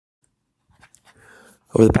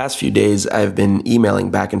Over the past few days, I've been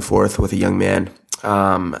emailing back and forth with a young man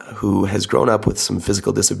who has grown up with some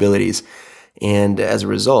physical disabilities, and as a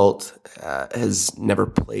result, has never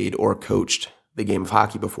played or coached the game of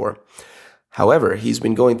hockey before. However, he's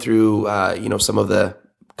been going through, some of the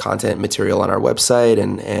content material on our website,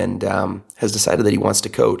 and has decided that he wants to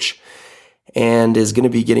coach, and is going to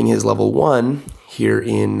be getting his level 1 here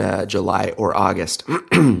in July or August.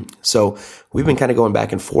 So we've been kind of going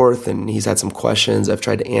back and forth, and he's had some questions I've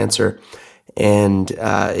tried to answer. And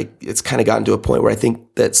it's kind of gotten to a point where I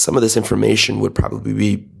think that some of this information would probably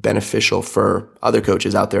be beneficial for other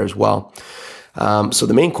coaches out there as well. So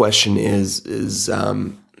the main question is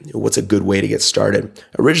what's a good way to get started?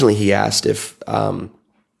 Originally, he asked if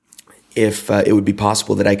it would be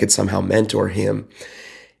possible that I could somehow mentor him.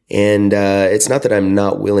 And it's not that I'm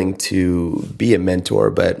not willing to be a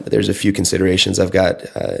mentor, but there's a few considerations. I've got,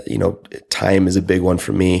 time is a big one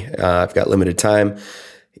for me. I've got limited time.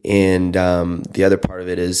 And the other part of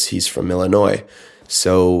it is he's from Illinois.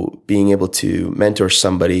 So being able to mentor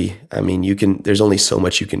somebody, there's only so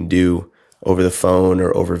much you can do over the phone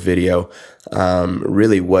or over video.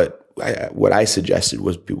 Really what I suggested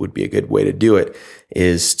would be a good way to do it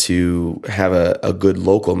is to have a good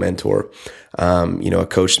local mentor, a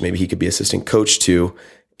coach. Maybe he could be assistant coach to,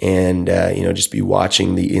 and just be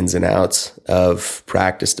watching the ins and outs of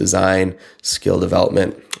practice design, skill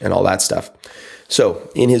development, and all that stuff. So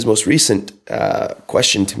in his most recent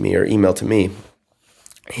question to me or email to me,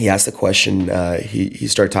 he asked the question. He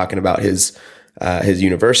started talking about his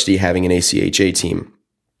university having an ACHA team,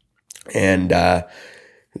 and that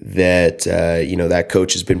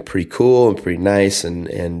coach has been pretty cool and pretty nice,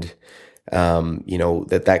 and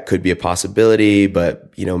that could be a possibility,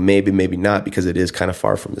 but maybe not, because it is kind of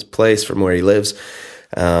far from his place, from where he lives.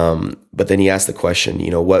 But then he asked the question,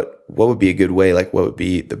 what would be a good way? Like, what would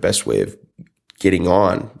be the best way of getting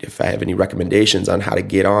on? If I have any recommendations on how to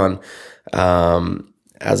get on,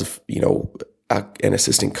 as an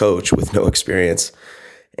assistant coach with no experience.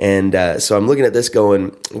 And so I'm looking at this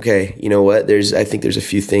going, okay, you know what? I think there's a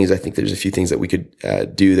few things that we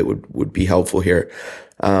could do that would be helpful here.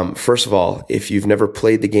 First of all, if you've never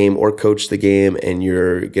played the game or coached the game and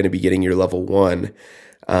you're going to be getting your level 1,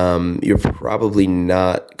 you're probably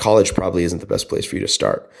not, college probably isn't the best place for you to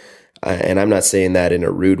start. And I'm not saying that in a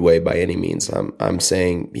rude way by any means. I'm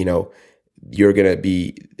saying, you're going to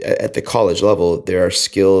be at the college level, there are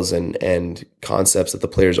skills and concepts that the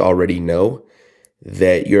players already know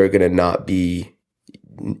that you're not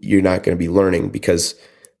going to be learning, because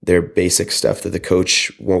they're basic stuff that the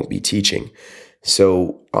coach won't be teaching.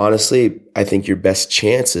 So honestly, I think your best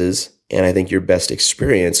chances and I think your best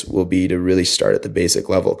experience will be to really start at the basic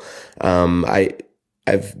level.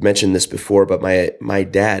 I've mentioned this before, but my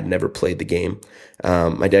dad never played the game.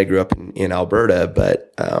 My dad grew up in Alberta,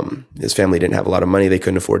 but his family didn't have a lot of money. They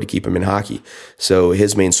couldn't afford to keep him in hockey. So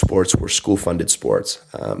his main sports were school-funded sports.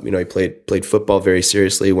 He played football very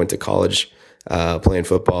seriously, went to college playing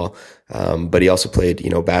football, but he also played,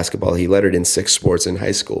 basketball. He lettered in 6 sports in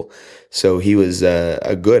high school. So he was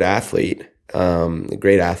a good athlete, a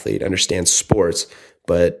great athlete, understands sports,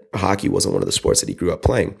 but hockey wasn't one of the sports that he grew up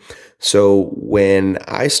playing. So when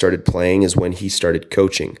I started playing is when he started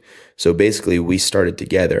coaching. So basically we started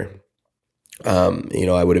together. I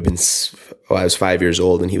was 5 years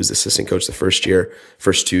old and he was assistant coach the first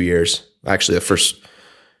 2 years. Actually,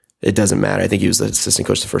 it doesn't matter. I think he was the assistant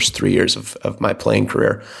coach the first 3 years of my playing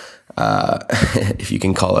career, if you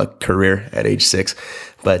can call a career at age 6.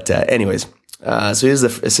 But anyways, so he was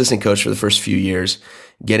the assistant coach for the first few years,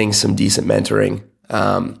 getting some decent mentoring.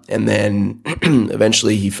 And then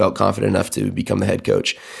eventually he felt confident enough to become the head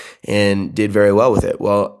coach and did very well with it.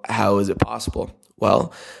 Well, how is it possible?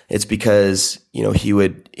 Well, it's because, he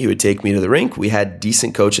would take me to the rink. We had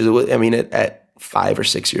decent coaches. At 5 or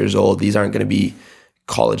 6 years old, these aren't going to be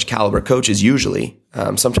college caliber coaches usually.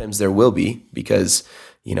 Sometimes there will be, because,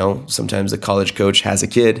 sometimes the college coach has a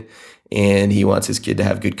kid and he wants his kid to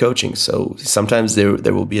have good coaching. So sometimes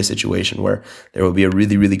there will be a situation where there will be a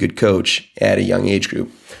really, really good coach at a young age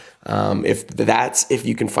group. If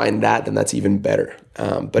you can find that, then that's even better.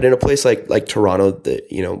 But in a place like Toronto,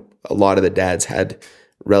 a lot of the dads had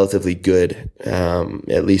relatively good,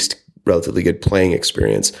 at least relatively good playing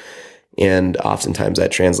experience. And oftentimes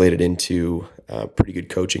that translated into pretty good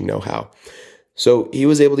coaching know-how. So he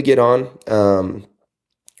was able to get on,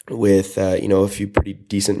 with a few pretty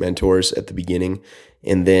decent mentors at the beginning,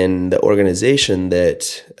 and then the organization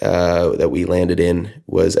that we landed in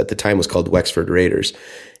was, at the time, was called Wexford Raiders,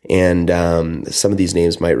 and some of these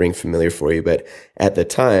names might ring familiar for you, but at the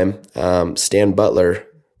time, Stan Butler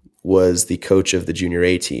was the coach of the junior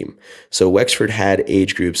A team. So Wexford had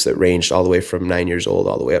age groups that ranged all the way from 9 years old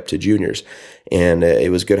all the way up to juniors. And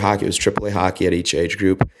it was good hockey. It was AAA hockey at each age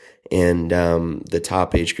group. And the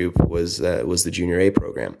top age group was the junior A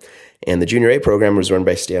program. And the junior A program was run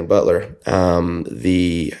by Stan Butler.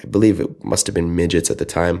 I believe it must have been midgets at the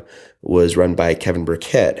time, was run by Kevin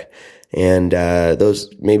Burkett. And those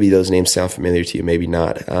names sound familiar to you, maybe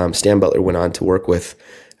not. Stan Butler went on to work with,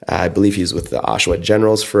 I believe he was with the Oshawa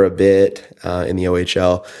Generals for a bit in the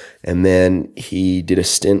OHL. And then he did a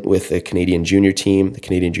stint with the Canadian junior team, the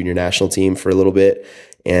Canadian junior national team for a little bit.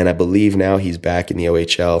 And I believe now he's back in the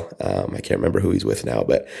OHL. I can't remember who he's with now,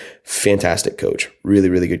 but fantastic coach, really,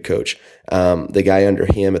 really good coach. The guy under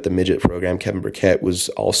him at the midget program, Kevin Burkett, was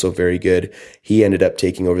also very good. He ended up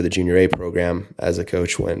taking over the junior A program as a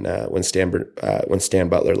coach when Stan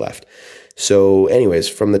Butler left. So anyways,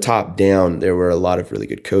 from the top down, there were a lot of really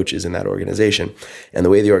good coaches in that organization. And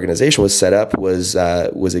the way the organization was set up was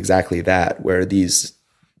exactly that, where these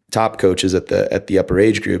top coaches at the upper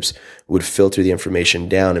age groups would filter the information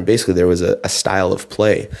down. And basically there was a style of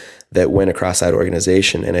play that went across that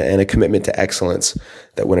organization and a commitment to excellence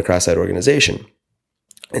that went across that organization.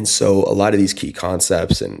 And so a lot of these key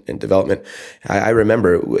concepts and development, I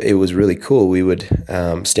remember it was really cool. We would,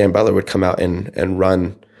 Stan Butler would come out and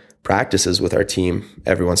run practices with our team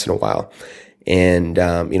every once in a while. And,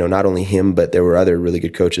 not only him, but there were other really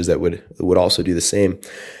good coaches that would also do the same.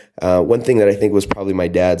 One thing that I think was probably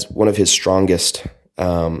one of his strongest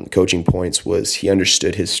coaching points was he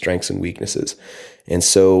understood his strengths and weaknesses. And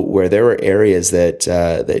so where there were areas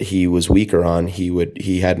that he was weaker on,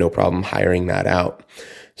 he had no problem hiring that out.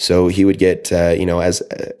 So he would get, as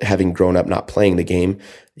having grown up not playing the game,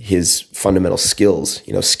 his fundamental skills,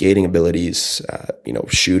 skating abilities,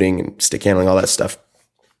 shooting and stick handling, all that stuff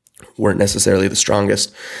weren't necessarily the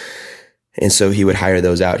strongest. And so he would hire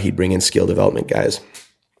those out. He'd bring in skill development guys.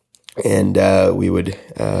 And we would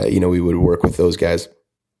work with those guys.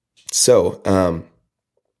 So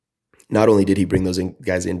not only did he bring those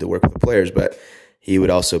guys in to work with the players, but he would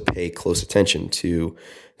also pay close attention to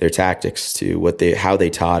their tactics, to how they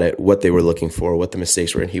taught it, what they were looking for, what the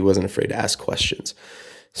mistakes were, and he wasn't afraid to ask questions.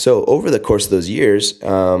 So over the course of those years,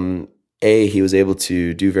 he was able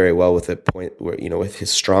to do very well with the point where, with his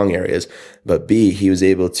strong areas, but B, he was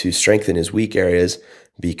able to strengthen his weak areas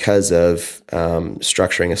because of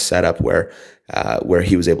structuring a setup where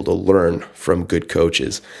he was able to learn from good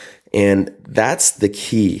coaches. And that's the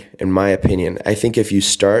key, in my opinion. I think if you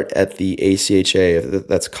start at the ACHA,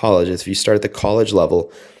 that's college, if you start at the college level,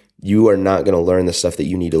 you are not going to learn the stuff that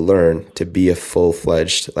you need to learn to be a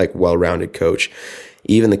full-fledged, well-rounded coach.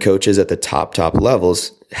 Even the coaches at the top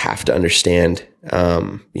levels have to understand,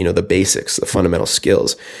 the basics, the fundamental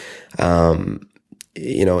skills. And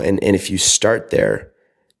if you start there,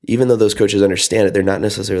 even though those coaches understand it, they're not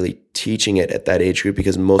necessarily teaching it at that age group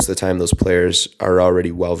because most of the time those players are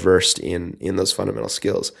already well-versed in those fundamental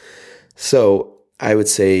skills. So I would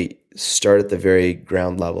say start at the very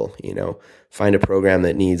ground level, find a program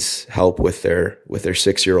that needs help with their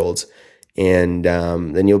 6-year-olds. And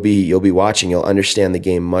then you'll be watching, you'll understand the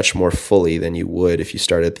game much more fully than you would if you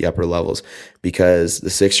started at the upper levels, because the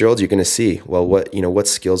 6-year-olds, you're going to see, what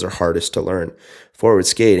skills are hardest to learn. Forward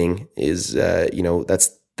skating is,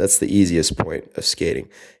 that's the easiest point of skating.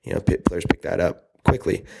 Players pick that up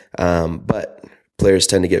quickly. But players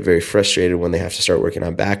tend to get very frustrated when they have to start working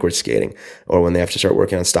on backward skating or when they have to start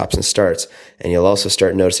working on stops and starts. And you'll also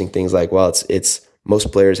start noticing things like, it's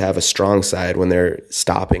most players have a strong side when they're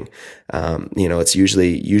stopping. It's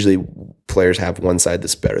usually players have one side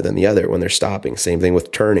that's better than the other when they're stopping. Same thing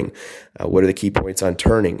with turning. What are the key points on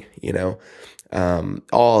turning?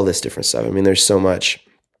 All this different stuff. I mean, there's so much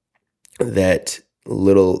that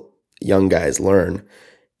little young guys learn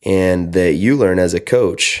and that you learn as a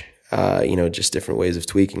coach, just different ways of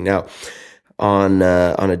tweaking. Now, on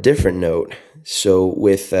a different note, so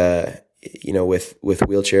with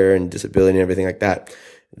wheelchair and disability and everything like that,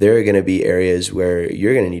 there are going to be areas where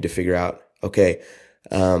you're going to need to figure out, okay,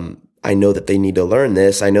 I know that they need to learn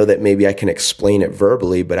this. I know that maybe I can explain it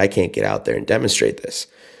verbally, but I can't get out there and demonstrate this.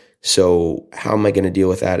 So how am I going to deal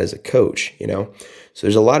with that as a coach? So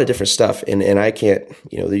there's a lot of different stuff, and I can't,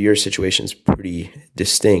 your situation's pretty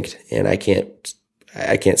distinct, and I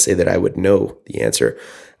can't say that I would know the answer.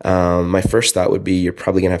 My first thought would be you're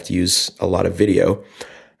probably going to have to use a lot of video.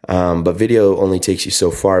 But video only takes you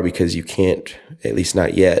so far because you can't, at least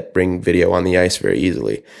not yet, bring video on the ice very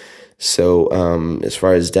easily. So as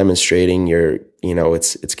far as demonstrating,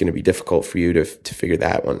 it's going to be difficult for you to figure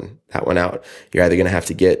that one out. You're either going to have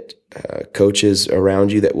to get coaches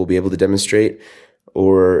around you that will be able to demonstrate,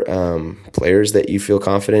 or players that you feel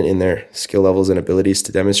confident in their skill levels and abilities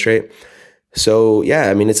to demonstrate. So yeah,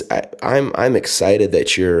 I mean, I'm excited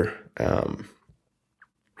that you're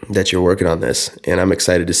working on this, and I'm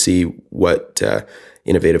excited to see what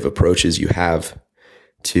innovative approaches you have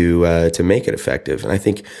to make it effective. And I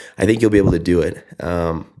think you'll be able to do it.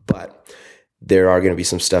 But there are going to be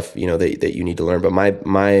some stuff, that you need to learn. But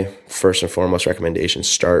my first and foremost recommendation,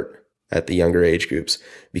 start at the younger age groups,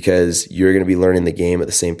 because you're going to be learning the game at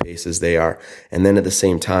the same pace as they are. And then at the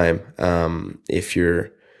same time, if your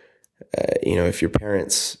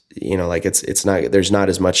parents, it's not, there's not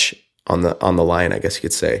as much on the line, I guess you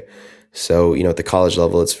could say. So, at the college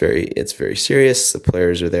level, it's very serious. The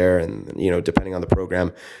players are there, and, depending on the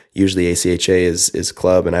program, usually ACHA is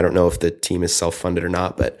club. And I don't know if the team is self-funded or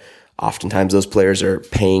not, but oftentimes those players are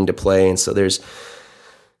paying to play. And so there's,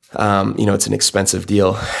 it's an expensive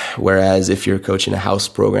deal. Whereas if you're coaching a house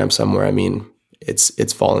program somewhere, I mean,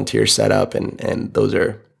 it's volunteer setup, and those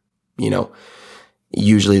are,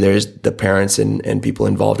 usually there's the parents and people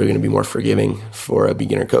involved are going to be more forgiving for a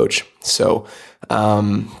beginner coach. So,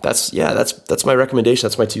 that's my recommendation.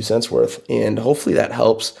 That's my 2 cents worth. And hopefully that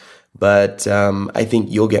helps. But, I think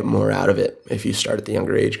you'll get more out of it if you start at the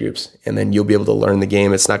younger age groups, and then you'll be able to learn the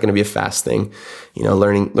game. It's not going to be a fast thing.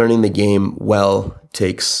 Learning the game well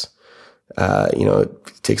takes,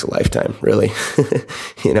 it takes a lifetime, really.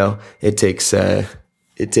 It takes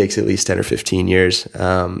at least 10 or 15 years,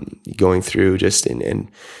 going through just and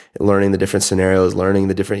learning the different scenarios, learning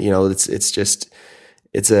the different,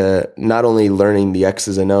 it's not only learning the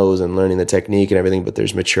X's and O's and learning the technique and everything, but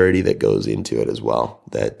there's maturity that goes into it as well,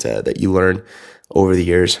 that you learn over the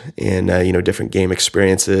years, and, different game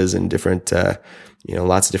experiences and different,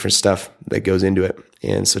 lots of different stuff that goes into it.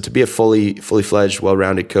 And so to be a fully fledged,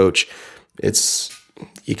 well-rounded coach,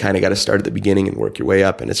 you kind of got to start at the beginning and work your way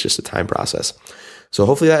up, and it's just a time process. So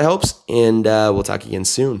hopefully that helps, and we'll talk again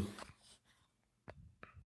soon.